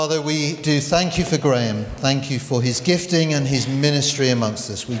Father, we do thank you for Graham. Thank you for his gifting and his ministry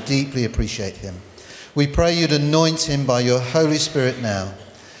amongst us. We deeply appreciate him. We pray you'd anoint him by your Holy Spirit now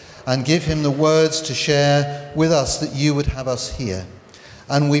and give him the words to share with us that you would have us hear.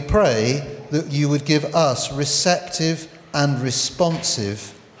 And we pray that you would give us receptive and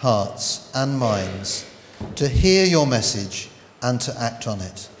responsive hearts and minds to hear your message and to act on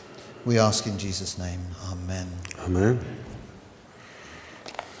it. We ask in Jesus' name. Amen. Amen.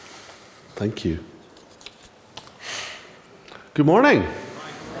 Thank you. Good morning.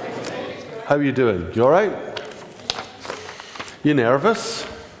 How are you doing? You all right? You nervous?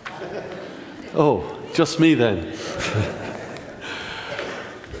 Oh, just me then.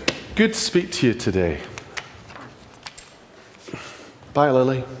 Good to speak to you today. Bye,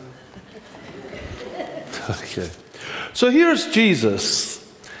 Lily. Okay. So here's Jesus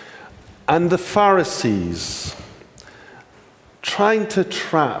and the Pharisees trying to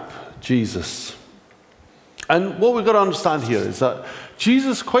trap Jesus. And what we've got to understand here is that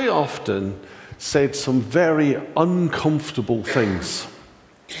Jesus quite often said some very uncomfortable things.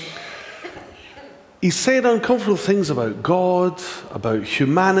 He said uncomfortable things about God, about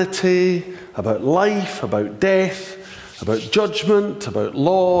humanity, about life, about death, about judgment, about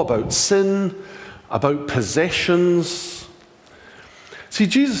law, about sin, about possessions. See,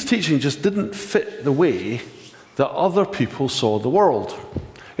 Jesus' teaching just didn't fit the way that other people saw the world.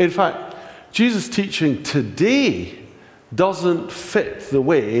 In fact, Jesus' teaching today doesn't fit the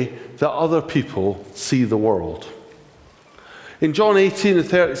way that other people see the world. In John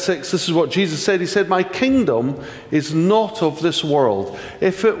 18:36, this is what Jesus said. He said, "My kingdom is not of this world.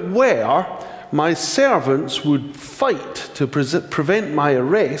 If it were, my servants would fight to prevent my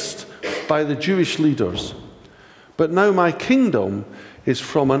arrest by the Jewish leaders. But now my kingdom is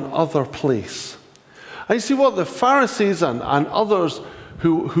from another place." And you see what the Pharisees and others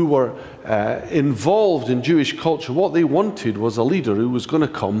who were involved in Jewish culture, what they wanted was a leader who was going to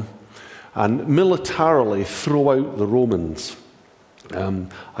come and militarily throw out the Romans.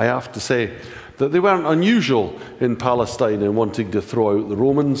 I have to say that they weren't unusual in Palestine in wanting to throw out the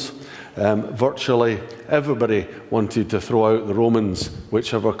Romans. Virtually everybody wanted to throw out the Romans,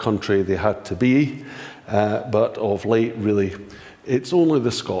 whichever country they had to be. But of late, really, it's only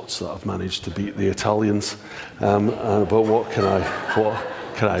the Scots that have managed to beat the Italians. But what can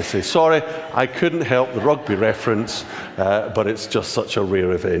I say? Sorry, I couldn't help the rugby reference, but it's just such a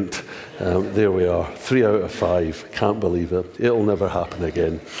rare event. There we are, 3 out of 5. Can't believe it. It'll never happen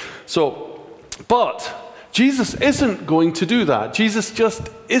again. But Jesus isn't going to do that. Jesus just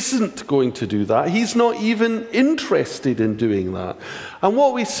isn't going to do that. He's not even interested in doing that. And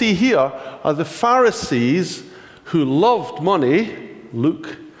what we see here are the Pharisees who loved money.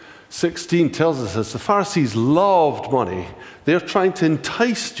 Luke 16 tells us this. The Pharisees loved money. They're trying to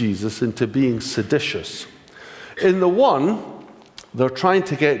entice Jesus into being seditious. In the one, they're trying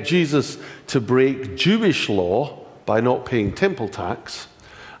to get Jesus to break Jewish law by not paying temple tax.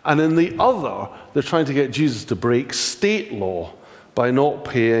 And in the other, they're trying to get Jesus to break state law by not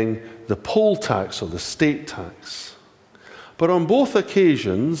paying the poll tax or the state tax. But on both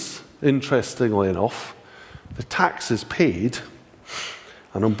occasions, interestingly enough, the tax is paid,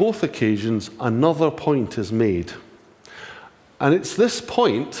 and on both occasions, another point is made. And it's this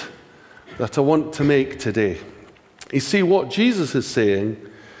point that I want to make today. You see, what Jesus is saying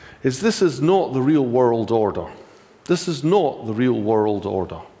is this is not the real world order. This is not the real world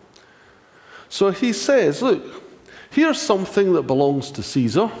order. So he says, look, here's something that belongs to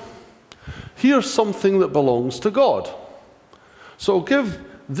Caesar. Here's something that belongs to God. So give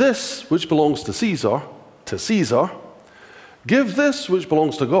this which belongs to Caesar, to Caesar. Give this which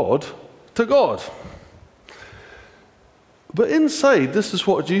belongs to God, to God. But inside, this is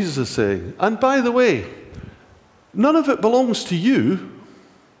what Jesus is saying. And by the way, none of it belongs to you.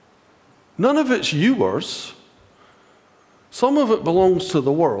 None of it's yours. Some of it belongs to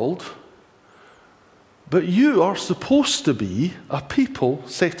the world. But you are supposed to be a people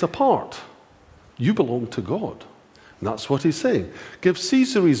set apart. You belong to God. And that's what he's saying. Give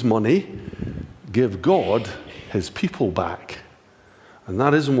Caesar his money, give God his people back. And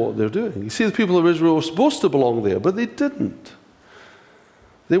that isn't what they're doing. You see, the people of Israel were supposed to belong there, but they didn't.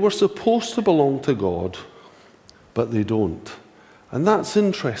 They were supposed to belong to God, but they don't. And that's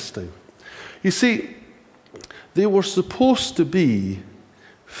interesting. You see, they were supposed to be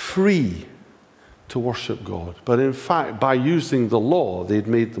free to worship God. But in fact, by using the law, they'd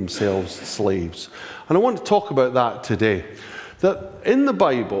made themselves slaves. And I want to talk about that today. That in the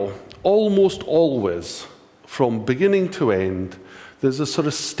Bible, almost always, from beginning to end, there's a sort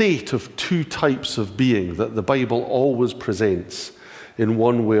of state of two types of being that the Bible always presents in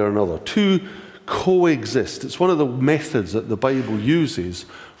one way or another. Two coexist. It's one of the methods that the Bible uses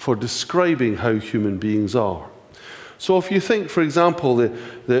for describing how human beings are. So if you think, for example,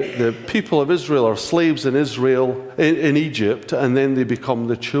 the people of Israel are slaves in Egypt, and then they become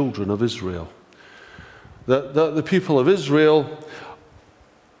the children of Israel. The people of Israel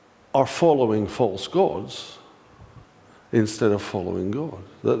are following false gods instead of following God.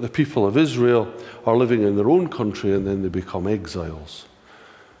 That the people of Israel are living in their own country and then they become exiles.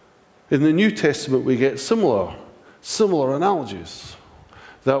 In the New Testament we get similar analogies.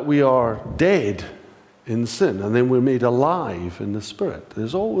 That we are dead in sin and then we're made alive in the Spirit.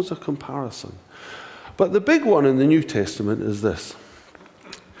 There's always a comparison. But the big one in the New Testament is this: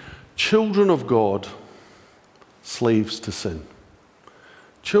 children of God, slaves to sin.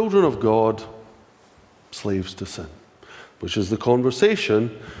 Children of God, slaves to sin, which is the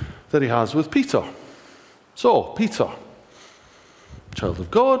conversation that he has with Peter. So, Peter, child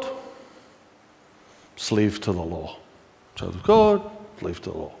of God, slave to the law. Child of God, slave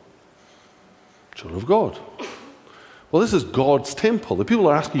to the law. Children of God. Well, this is God's temple. The people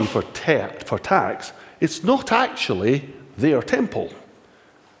are asking you for tax. It's not actually their temple.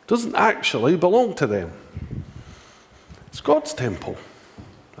 It doesn't actually belong to them. It's God's temple.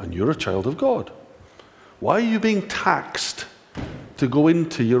 And you're a child of God. Why are you being taxed to go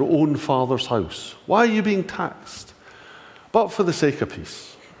into your own father's house? Why are you being taxed? But for the sake of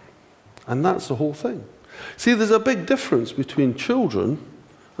peace. And that's the whole thing. See, there's a big difference between children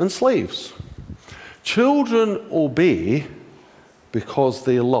and slaves. Children obey because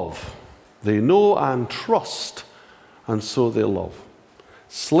they love. They know and trust, and so they love.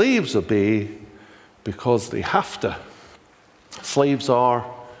 Slaves obey because they have to. Slaves are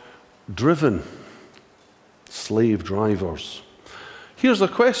driven. Slave drivers. Here's a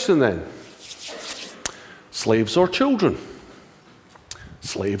question then. Slaves or children?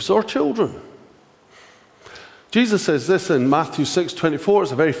 Slaves or children? Jesus says this in Matthew 6:24.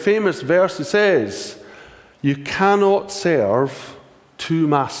 It's a very famous verse. He says, you cannot serve two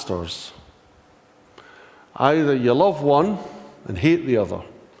masters. Either you love one and hate the other.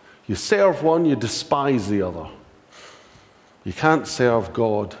 You serve one, you despise the other. You can't serve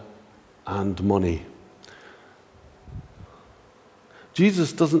God and money.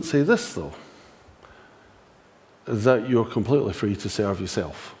 Jesus doesn't say this, though, that you're completely free to serve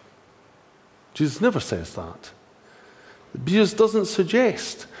yourself. Jesus never says that. Jesus doesn't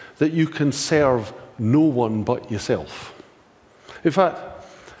suggest that you can serve no one but yourself. In fact,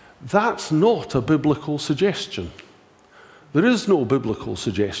 that's not a biblical suggestion. There is no biblical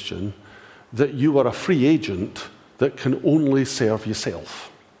suggestion that you are a free agent that can only serve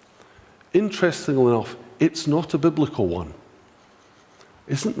yourself. Interestingly enough, it's not a biblical one.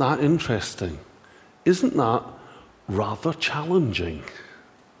 Isn't that interesting? Isn't that rather challenging?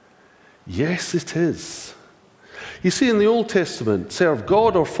 Yes, it is. You see, in the Old Testament, serve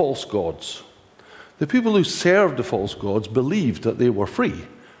God or false gods. The people who served the false gods believed that they were free.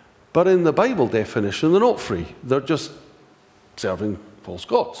 But in the Bible definition, they're not free. They're just serving false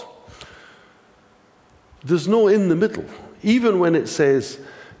gods. There's no in the middle. Even when it says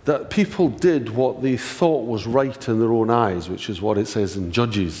that people did what they thought was right in their own eyes, which is what it says in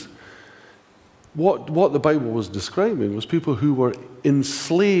Judges. What the Bible was describing was people who were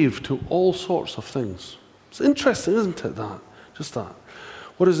enslaved to all sorts of things. It's interesting, isn't it, that? Just that.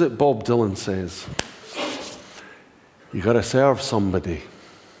 What is it Bob Dylan says? You got to serve somebody.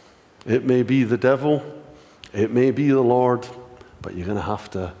 It may be the devil, it may be the Lord, but you're going to have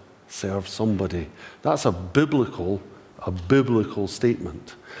to serve somebody. That's a biblical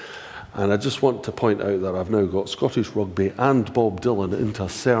statement. And I just want to point out that I've now got Scottish Rugby and Bob Dylan into a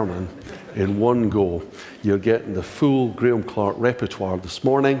sermon in one go. You're getting the full Graham Clark repertoire this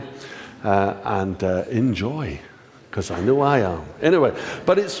morning, and enjoy, because I know I am. Anyway,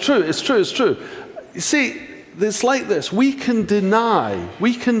 but it's true. You see, it's like this. We can deny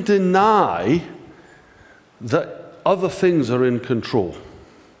that other things are in control.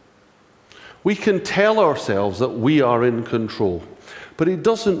 We can tell ourselves that we are in control. But it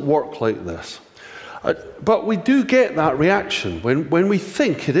doesn't work like this. But we do get that reaction when we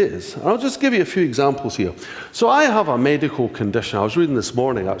think it is. And I'll just give you a few examples here. So I have a medical condition. I was reading this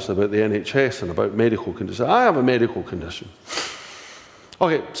morning actually about the NHS and about medical conditions. I have a medical condition.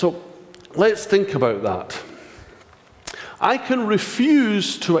 Okay, so let's think about that. I can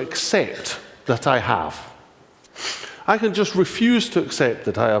refuse to accept that I have. I can just refuse to accept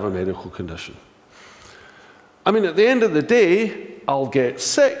that I have a medical condition. I mean, at the end of the day, I'll get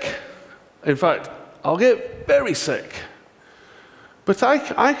sick. In fact, I'll get very sick. But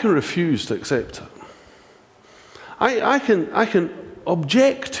I can refuse to accept it. I can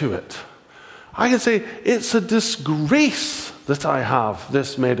object to it. I can say, it's a disgrace that I have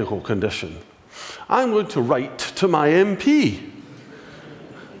this medical condition. I'm going to write to my MP.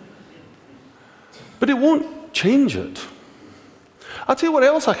 But it won't change it. I'll tell you what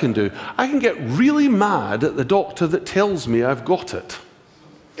else I can do. I can get really mad at the doctor that tells me I've got it.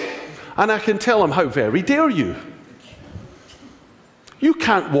 And I can tell him, how very dare you? You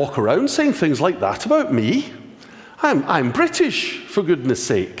can't walk around saying things like that about me. I'm British, for goodness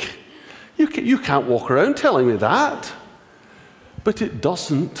sake. You can't walk around telling me that. But it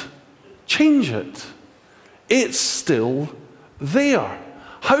doesn't change it. It's still there.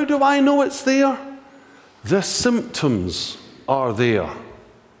 How do I know it's there? The symptoms are there.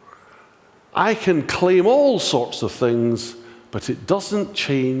 I can claim all sorts of things, but it doesn't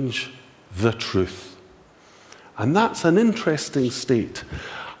change the truth. And that's an interesting state.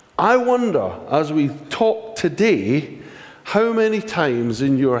 I wonder, as we talk today, how many times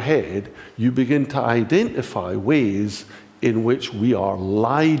in your head you begin to identify ways in which we are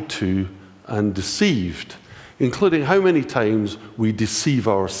lied to and deceived, including how many times we deceive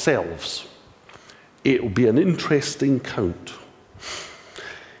ourselves. It will be an interesting count.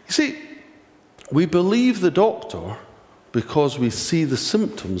 You see, we believe the doctor because we see the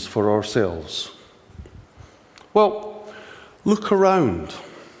symptoms for ourselves. Well, look around.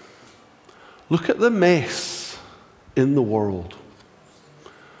 Look at the mess in the world.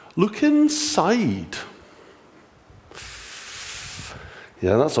 Look inside.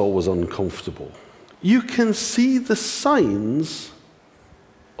 Yeah, that's always uncomfortable. You can see the signs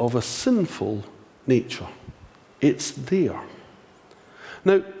of a sinful nature. It's there.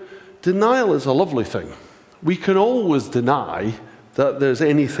 Now, denial is a lovely thing. We can always deny that there's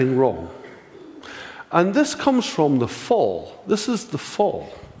anything wrong. And this comes from the fall. This is the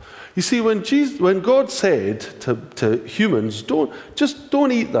fall. You see, when God said to humans, don't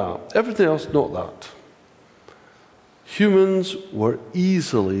eat that, everything else, not that. Humans were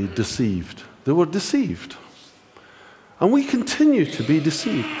easily deceived. They were deceived. And we continue to be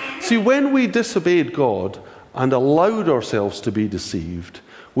deceived. See, when we disobeyed God and allowed ourselves to be deceived,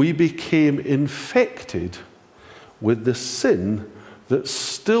 we became infected with the sin that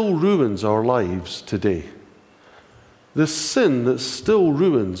still ruins our lives today. The sin that still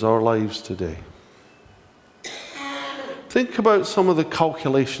ruins our lives today. Think about some of the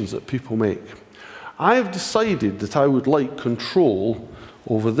calculations that people make. I have decided that I would like control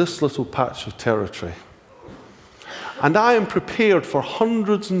over this little patch of territory. And I am prepared for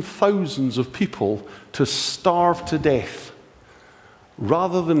hundreds and thousands of people to starve to death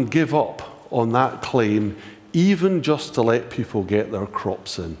rather than give up on that claim, even just to let people get their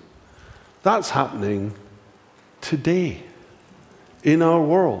crops in. That's happening today in our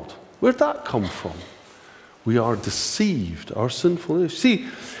world. Where'd that come from? We are deceived, our sinfulness. See,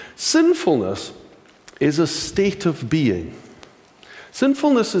 sinfulness is a state of being.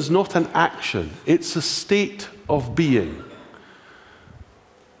 Sinfulness is not an action, it's a state of being.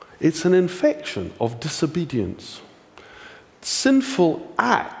 It's an infection of disobedience. Sinful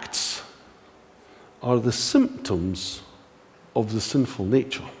acts are the symptoms of the sinful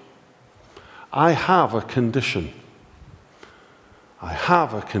nature. I have a condition. I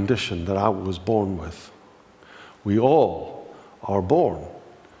have a condition that I was born with. We all are born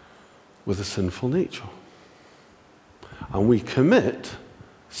with a sinful nature. And we commit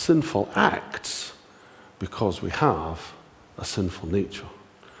sinful acts because we have a sinful nature.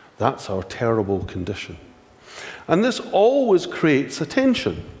 That's our terrible condition. And this always creates a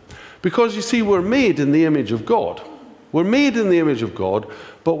tension. Because you see, we're made in the image of God. We're made in the image of God,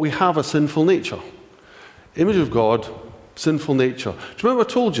 but we have a sinful nature. Image of God, sinful nature. Do you remember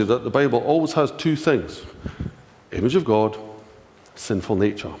I told you that the Bible always has two things? Image of God, sinful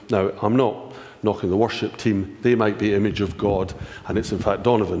nature. Now, I'm not knocking the worship team. They might be image of God, and it's in fact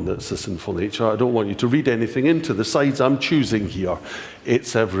Donovan that's the sinful nature. I don't want you to read anything into the sides I'm choosing here.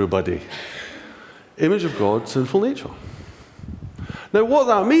 It's everybody. Image of God, sinful nature. Now, what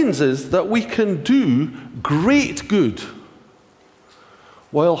that means is that we can do great good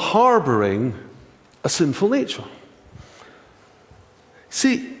while harboring a sinful nature.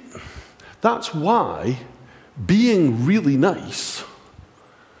 See, that's why being really nice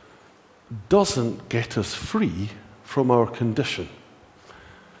doesn't get us free from our condition,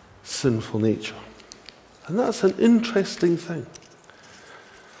 sinful nature. And that's an interesting thing.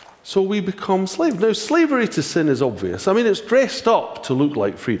 So we become slaves. Now, slavery to sin is obvious. I mean, it's dressed up to look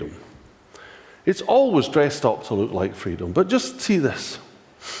like freedom. It's always dressed up to look like freedom. But just see this.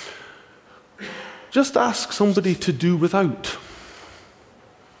 Just ask somebody to do without.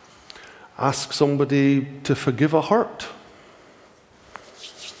 Ask somebody to forgive a hurt.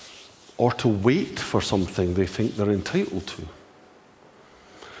 or to wait for something they think they're entitled to,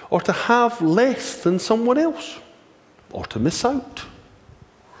 or to have less than someone else, or to miss out.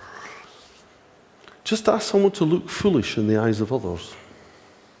 Just ask someone to look foolish in the eyes of others.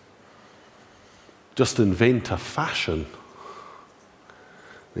 Just invent a fashion.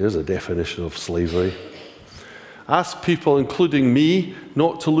 There's a definition of slavery. Ask people, including me,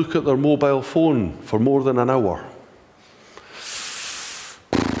 not to look at their mobile phone for more than an hour.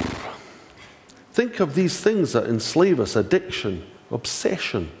 Think of these things that enslave us: addiction,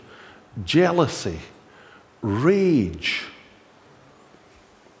 obsession, jealousy, rage,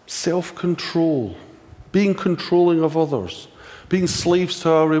 self-control, being controlling of others, being slaves to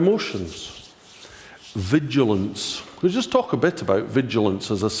our emotions, vigilance. We'll just talk a bit about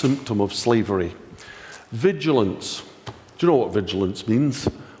vigilance as a symptom of slavery. Vigilance. Do you know what vigilance means?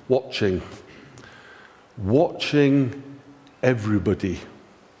 Watching. Watching everybody,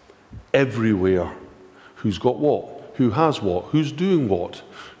 everywhere. Who's got what? Who has what? Who's doing what?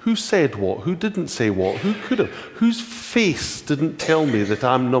 Who said what? Who didn't say what? Who could have? Whose face didn't tell me that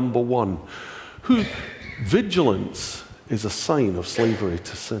I'm number one? Vigilance is a sign of slavery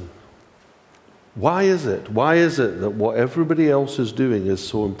to sin. Why is it? Why is it that what everybody else is doing is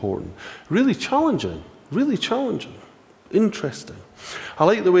so important? Really challenging. Really challenging. Interesting. I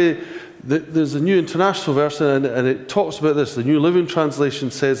like the way that there's a New International Version, and it talks about this. The New Living Translation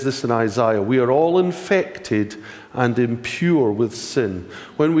says this in Isaiah: we are all infected and impure with sin.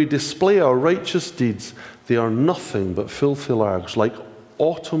 When we display our righteous deeds, they are nothing but filthy rags. Like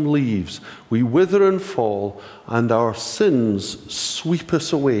autumn leaves, we wither and fall, and our sins sweep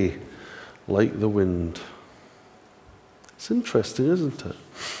us away like the wind. It's interesting, isn't it?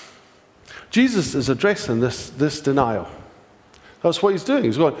 Jesus is addressing this denial. That's what he's doing.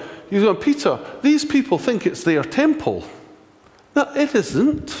 He's going, Peter, these people think it's their temple. No, it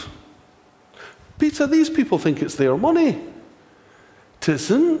isn't. Peter, these people think it's their money. It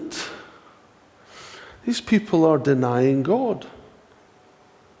isn't. These people are denying God.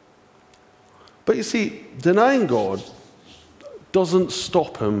 But you see, denying God doesn't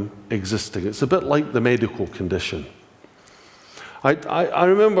stop him existing. It's a bit like the medical condition. I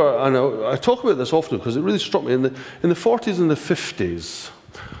remember, and I talk about this often because it really struck me, in the 40s and the 50s,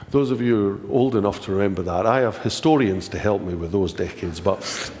 those of you who are old enough to remember that, I have historians to help me with those decades,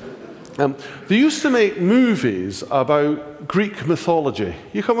 but they used to make movies about Greek mythology.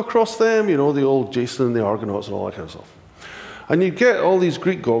 You come across them, the old Jason and the Argonauts and all that kind of stuff. And you'd get all these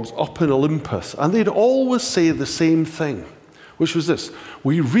Greek gods up in Olympus, and they'd always say the same thing, which was this: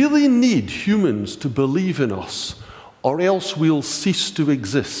 we really need humans to believe in us, or else we'll cease to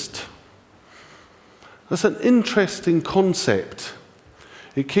exist. That's an interesting concept.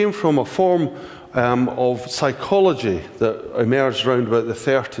 It came from a form of psychology that emerged around about the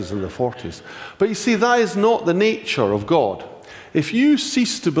 30s and the 40s. But you see, that is not the nature of God. If you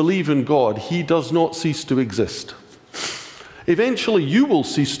cease to believe in God, he does not cease to exist. Eventually you will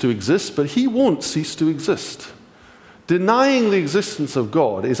cease to exist, but he won't cease to exist. Denying the existence of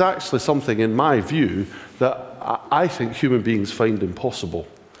God is actually something, in my view, that I think human beings find impossible.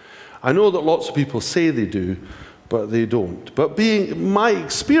 I know that lots of people say they do, but they don't. But my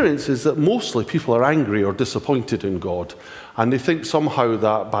experience is that mostly people are angry or disappointed in God, and they think somehow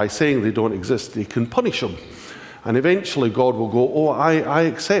that by saying they don't exist, they can punish them. And eventually God will go, oh, I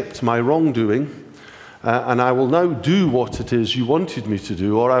accept my wrongdoing, and I will now do what it is you wanted me to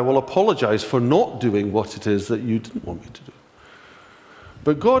do, or I will apologize for not doing what it is that you didn't want me to do.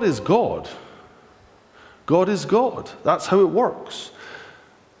 But God is God. God is God. That's how it works.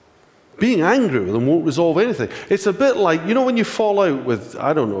 Being angry with them won't resolve anything. It's a bit like, when you fall out with,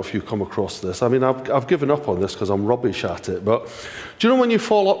 I don't know if you come across this. I mean, I've given up on this because I'm rubbish at it. But do you know when you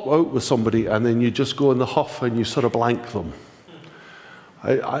fall out with somebody and then you just go in the huff and you sort of blank them?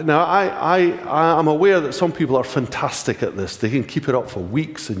 I'm aware that some people are fantastic at this. They can keep it up for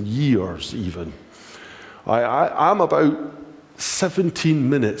weeks and years even. I'm about 17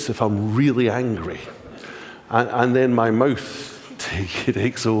 minutes if I'm really angry. And then my mouth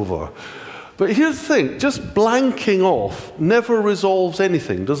takes over. But here's the thing, just blanking off never resolves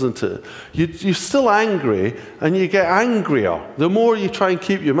anything, doesn't it? You're still angry, and you get angrier. The more you try and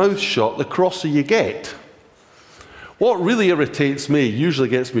keep your mouth shut, the crosser you get. What really irritates me, usually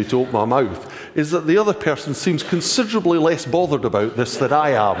gets me to open my mouth, is that the other person seems considerably less bothered about this than I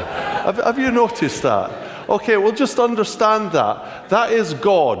am. Have you noticed that? Okay, well, just understand that. That is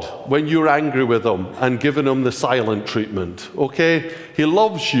God when you're angry with him and giving him the silent treatment, okay? He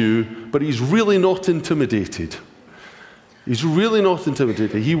loves you, but he's really not intimidated. He's really not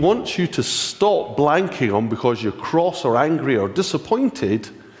intimidated. He wants you to stop blanking him because you're cross or angry or disappointed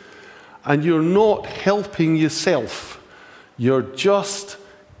and you're not helping yourself. You're just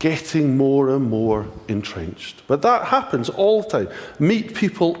getting more and more entrenched. But that happens all the time. Meet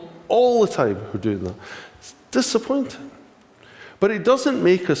people all the time who are doing that. It's disappointing. But it doesn't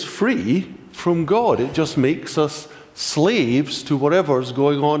make us free from God. It just makes us slaves to whatever's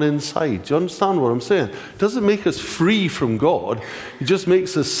going on inside. Do you understand what I'm saying? It doesn't make us free from God. It just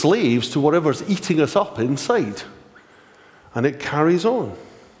makes us slaves to whatever's eating us up inside. And it carries on.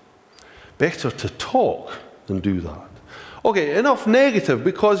 Better to talk than do that. Okay, enough negative,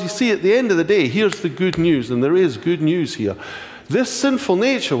 because you see, at the end of the day, here's the good news, and there is good news here. This sinful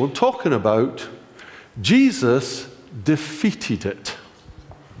nature we're talking about, Jesus defeated it.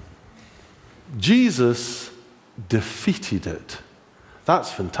 Jesus defeated it.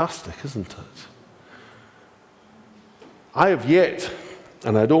 That's fantastic, isn't it? I have yet,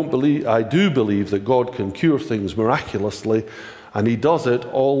 and I do believe that God can cure things miraculously, and he does it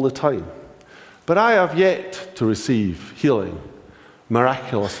all the time. But I have yet to receive healing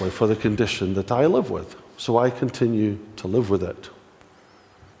miraculously for the condition that I live with, so I continue to live with it.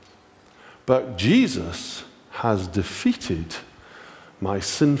 But Jesus has defeated my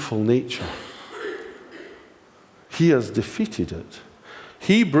sinful nature. He has defeated it.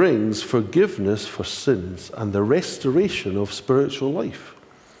 He brings forgiveness for sins and the restoration of spiritual life.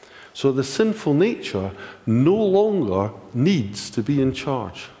 So the sinful nature no longer needs to be in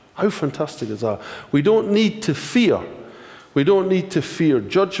charge. How fantastic is that? We don't need to fear. We don't need to fear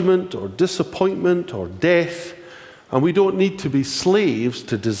judgment or disappointment or death. And we don't need to be slaves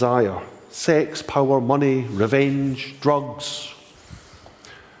to desire. Sex, power, money, revenge, drugs.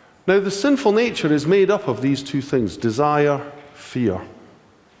 Now, the sinful nature is made up of these two things: desire, fear.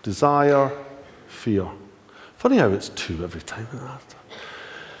 Desire, fear. Funny how it's two every time.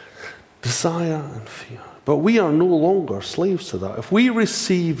 Desire and fear. But we are no longer slaves to that. If we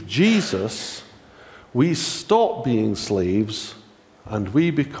receive Jesus, we stop being slaves and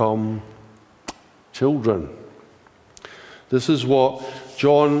we become children. This is what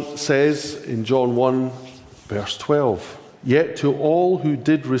John says in John 1, verse 12. Yet to all who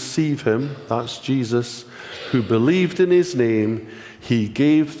did receive him, that's Jesus, who believed in his name, he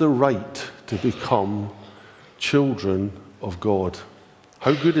gave the right to become children of God.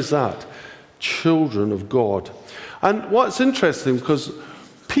 How good is that? Children of God. And what's interesting, because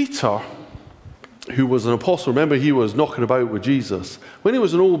Peter, who was an apostle, remember he was knocking about with Jesus. When he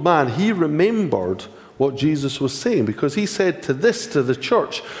was an old man, he remembered what Jesus was saying, because he said to the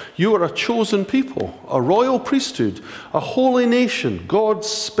church, you are a chosen people, a royal priesthood, a holy nation, God's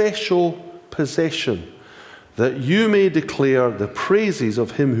special possession, that you may declare the praises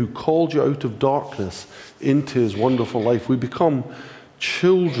of him who called you out of darkness into his wonderful life. We become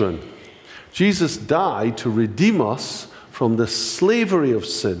children. Jesus died to redeem us from the slavery of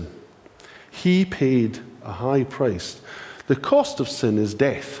sin. He paid a high price. The cost of sin is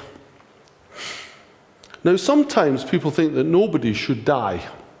death. Now, sometimes people think that nobody should die.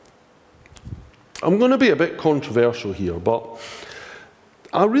 I'm going to be a bit controversial here, but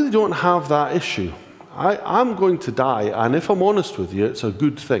I really don't have that issue. I'm going to die, and if I'm honest with you, it's a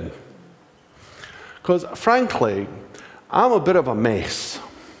good thing. Because, frankly, I'm a bit of a mess,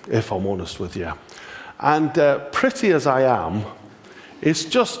 if I'm honest with you. And pretty as I am, it's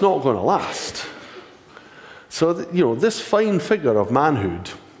just not going to last. So, this fine figure of manhood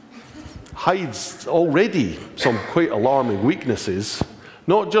hides already some quite alarming weaknesses,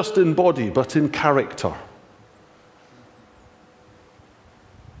 not just in body, but in character.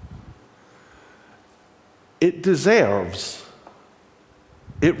 It deserves,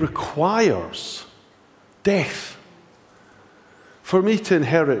 it requires death. For me to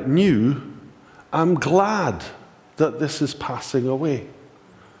inherit new, I'm glad that this is passing away.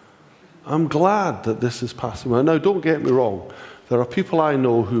 I'm glad that this is passing away. Now, don't get me wrong. There are people I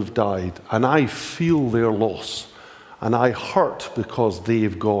know who've died, and I feel their loss, and I hurt because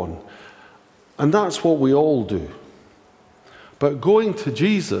they've gone. And that's what we all do. But going to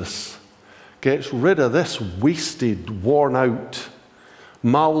Jesus gets rid of this wasted, worn out,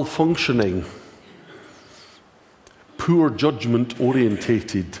 malfunctioning, poor judgment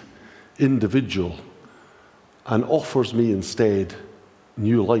orientated individual, and offers me instead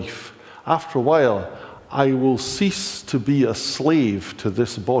new life. After a while, I will cease to be a slave to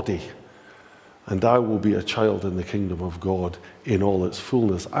this body, and I will be a child in the kingdom of God in all its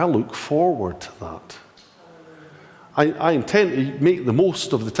fullness. I look forward to that. I intend to make the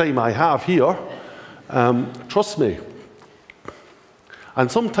most of the time I have here. Trust me.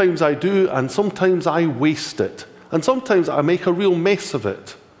 And sometimes I do, and sometimes I waste it. And sometimes I make a real mess of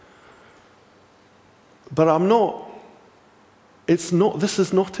it. But this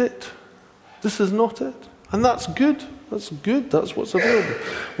is not it. This is not it. And that's good. That's good. That's what's available.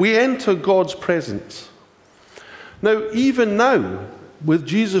 We enter God's presence. Now, even now, with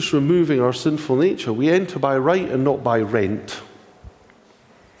Jesus removing our sinful nature, we enter by right and not by rent.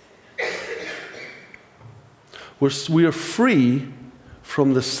 We are free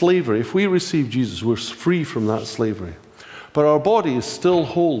from the slavery. If we receive Jesus, we're free from that slavery. But our bodies still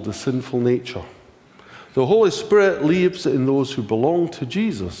hold the sinful nature. The Holy Spirit lives in those who belong to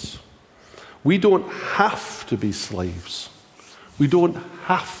Jesus. We don't have to be slaves. We don't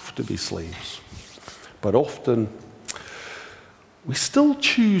have to be slaves. But often, we still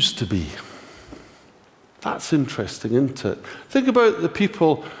choose to be. That's interesting, isn't it? Think about the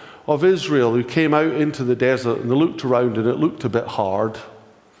people of Israel who came out into the desert and they looked around and it looked a bit hard.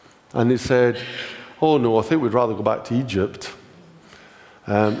 And they said, oh no, I think we'd rather go back to Egypt.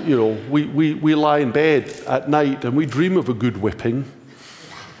 We lie in bed at night and we dream of a good whipping.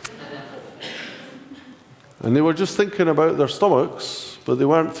 And they were just thinking about their stomachs, but they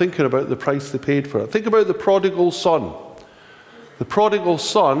weren't thinking about the price they paid for it. Think about the prodigal son. The prodigal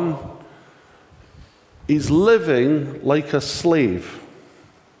son is living like a slave.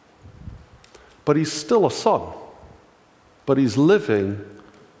 But he's still a son. But he's living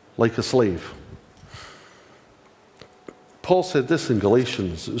like a slave. Paul said this in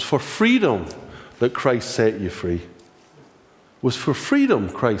Galatians. It was for freedom that Christ set you free. It was for freedom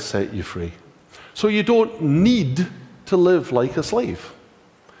Christ set you free. So you don't need to live like a slave.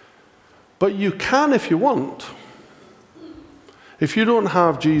 But you can if you want. If you don't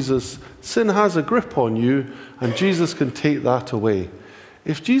have Jesus, sin has a grip on you, and Jesus can take that away.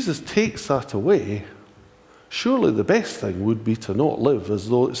 If Jesus takes that away, surely the best thing would be to not live as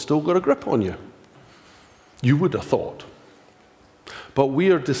though it's still got a grip on you. You would have thought. But we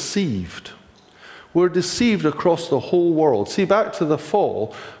are deceived. We're deceived across the whole world. See, back to the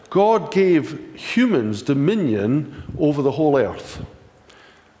fall, God gave humans dominion over the whole earth.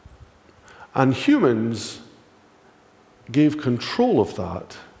 And humans gave control of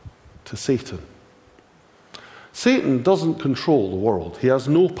that to Satan. Satan doesn't control the world. He has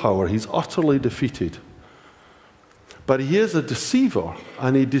no power. He's utterly defeated. But he is a deceiver,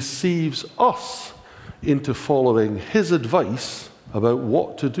 and he deceives us into following his advice about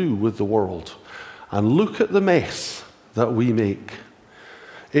what to do with the world. And look at the mess that we make.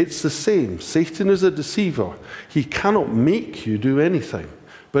 It's the same. Satan is a deceiver. He cannot make you do anything,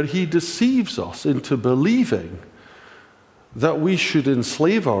 but he deceives us into believing that we should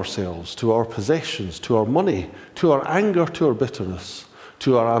enslave ourselves to our possessions, to our money, to our anger, to our bitterness,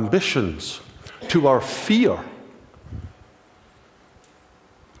 to our ambitions, to our fear,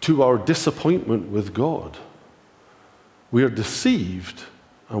 to our disappointment with God. We are deceived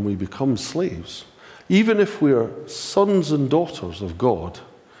and we become slaves. Even if we are sons and daughters of God,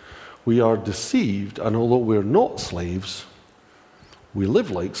 we are deceived, and although we're not slaves, we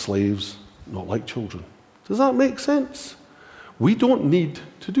live like slaves, not like children. Does that make sense? We don't need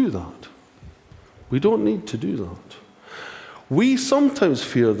to do that. We don't need to do that. We sometimes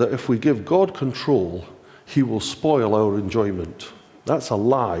fear that if we give God control, he will spoil our enjoyment. That's a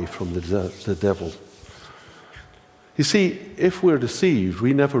lie from the devil. You see, if we're deceived,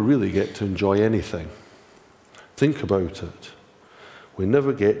 we never really get to enjoy anything. Think about it. We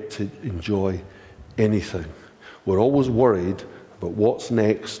never get to enjoy anything. We're always worried about what's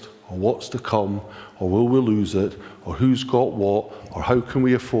next, or what's to come, or will we lose it, or who's got what, or how can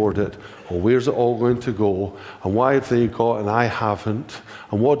we afford it, or where's it all going to go, and why have they got and I haven't,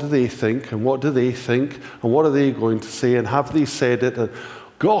 and what do they think, and what do they think, and what are they going to say, and have they said it, and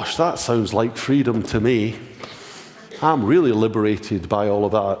gosh, that sounds like freedom to me. I'm really liberated by all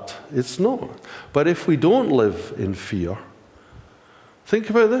of that. It's not. But if we don't live in fear,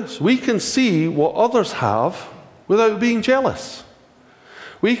 think about this. We can see what others have without being jealous.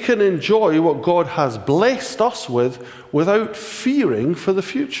 We can enjoy what God has blessed us with without fearing for the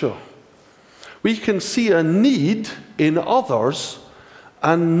future. We can see a need in others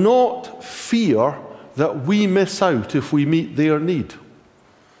and not fear that we miss out if we meet their need.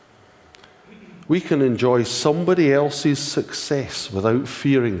 We can enjoy somebody else's success without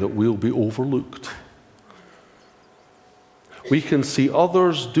fearing that we'll be overlooked. We can see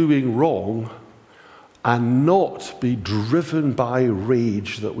others doing wrong and not be driven by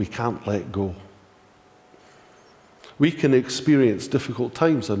rage that we can't let go. We can experience difficult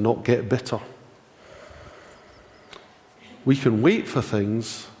times and not get bitter. We can wait for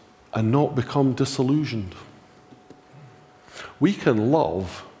things and not become disillusioned. We can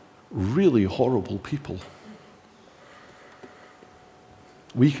love really horrible people.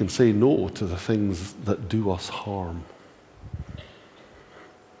 We can say no to the things that do us harm.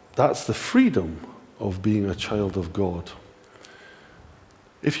 That's the freedom of being a child of God.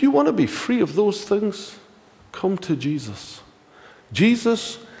 If you want to be free of those things, come to Jesus.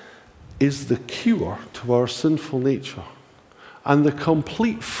 Jesus is the cure to our sinful nature and the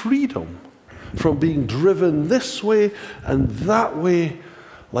complete freedom from being driven this way and that way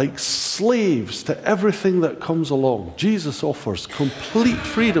like slaves to everything that comes along. Jesus offers complete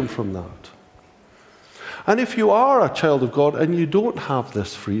freedom from that. And if you are a child of God and you don't have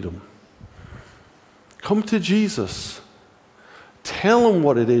this freedom, come to Jesus. Tell him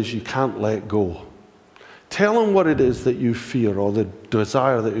what it is you can't let go. Tell him what it is that you fear or the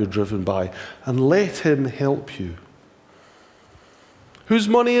desire that you're driven by, and let him help you. Whose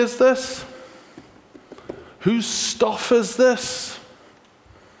money is this? Whose stuff is this?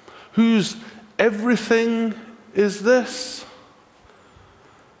 Whose everything is this?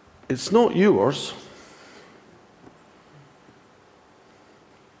 It's not yours.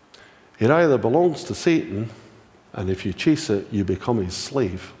 It either belongs to Satan, and if you chase it, you become his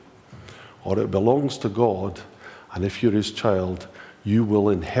slave, or it belongs to God, and if you're his child, you will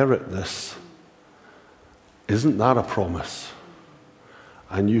inherit this. Isn't that a promise?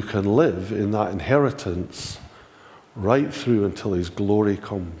 And you can live in that inheritance right through until his glory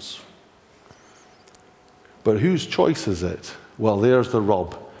comes. But whose choice is it? Well, there's the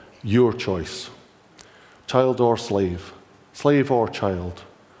rub. Your choice. Child or slave. Slave or child.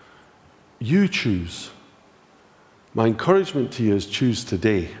 You choose. My encouragement to you is choose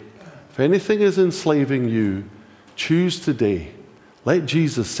today. If anything is enslaving you, choose today. Let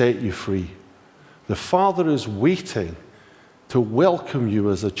Jesus set you free. The Father is waiting to welcome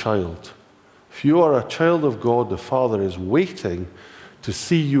you as a child. If you are a child of God, the Father is waiting to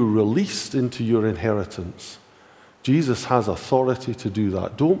see you released into your inheritance. Jesus has authority to do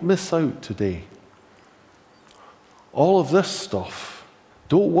that. Don't miss out today. All of this stuff,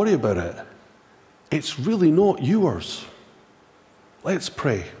 don't worry about it. It's really not yours. Let's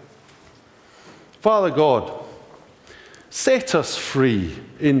pray. Father God, set us free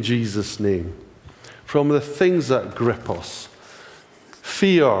in Jesus' name from the things that grip us.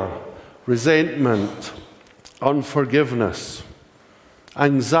 Fear, resentment, unforgiveness,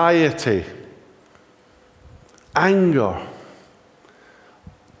 anxiety, anger,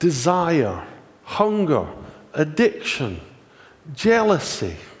 desire, hunger, addiction,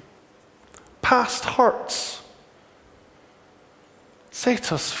 jealousy, past hurts.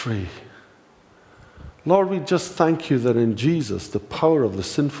 Set us free. Lord, we just thank you that in Jesus the power of the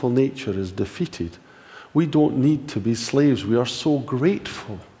sinful nature is defeated. We don't need to be slaves. We are so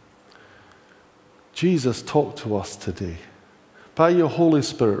grateful. Jesus, talk to us today. By your Holy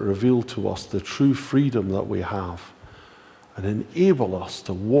Spirit, reveal to us the true freedom that we have and enable us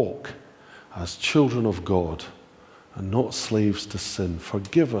to walk as children of God and not slaves to sin.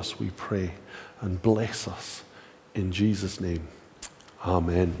 Forgive us, we pray, and bless us. In Jesus' name,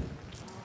 amen.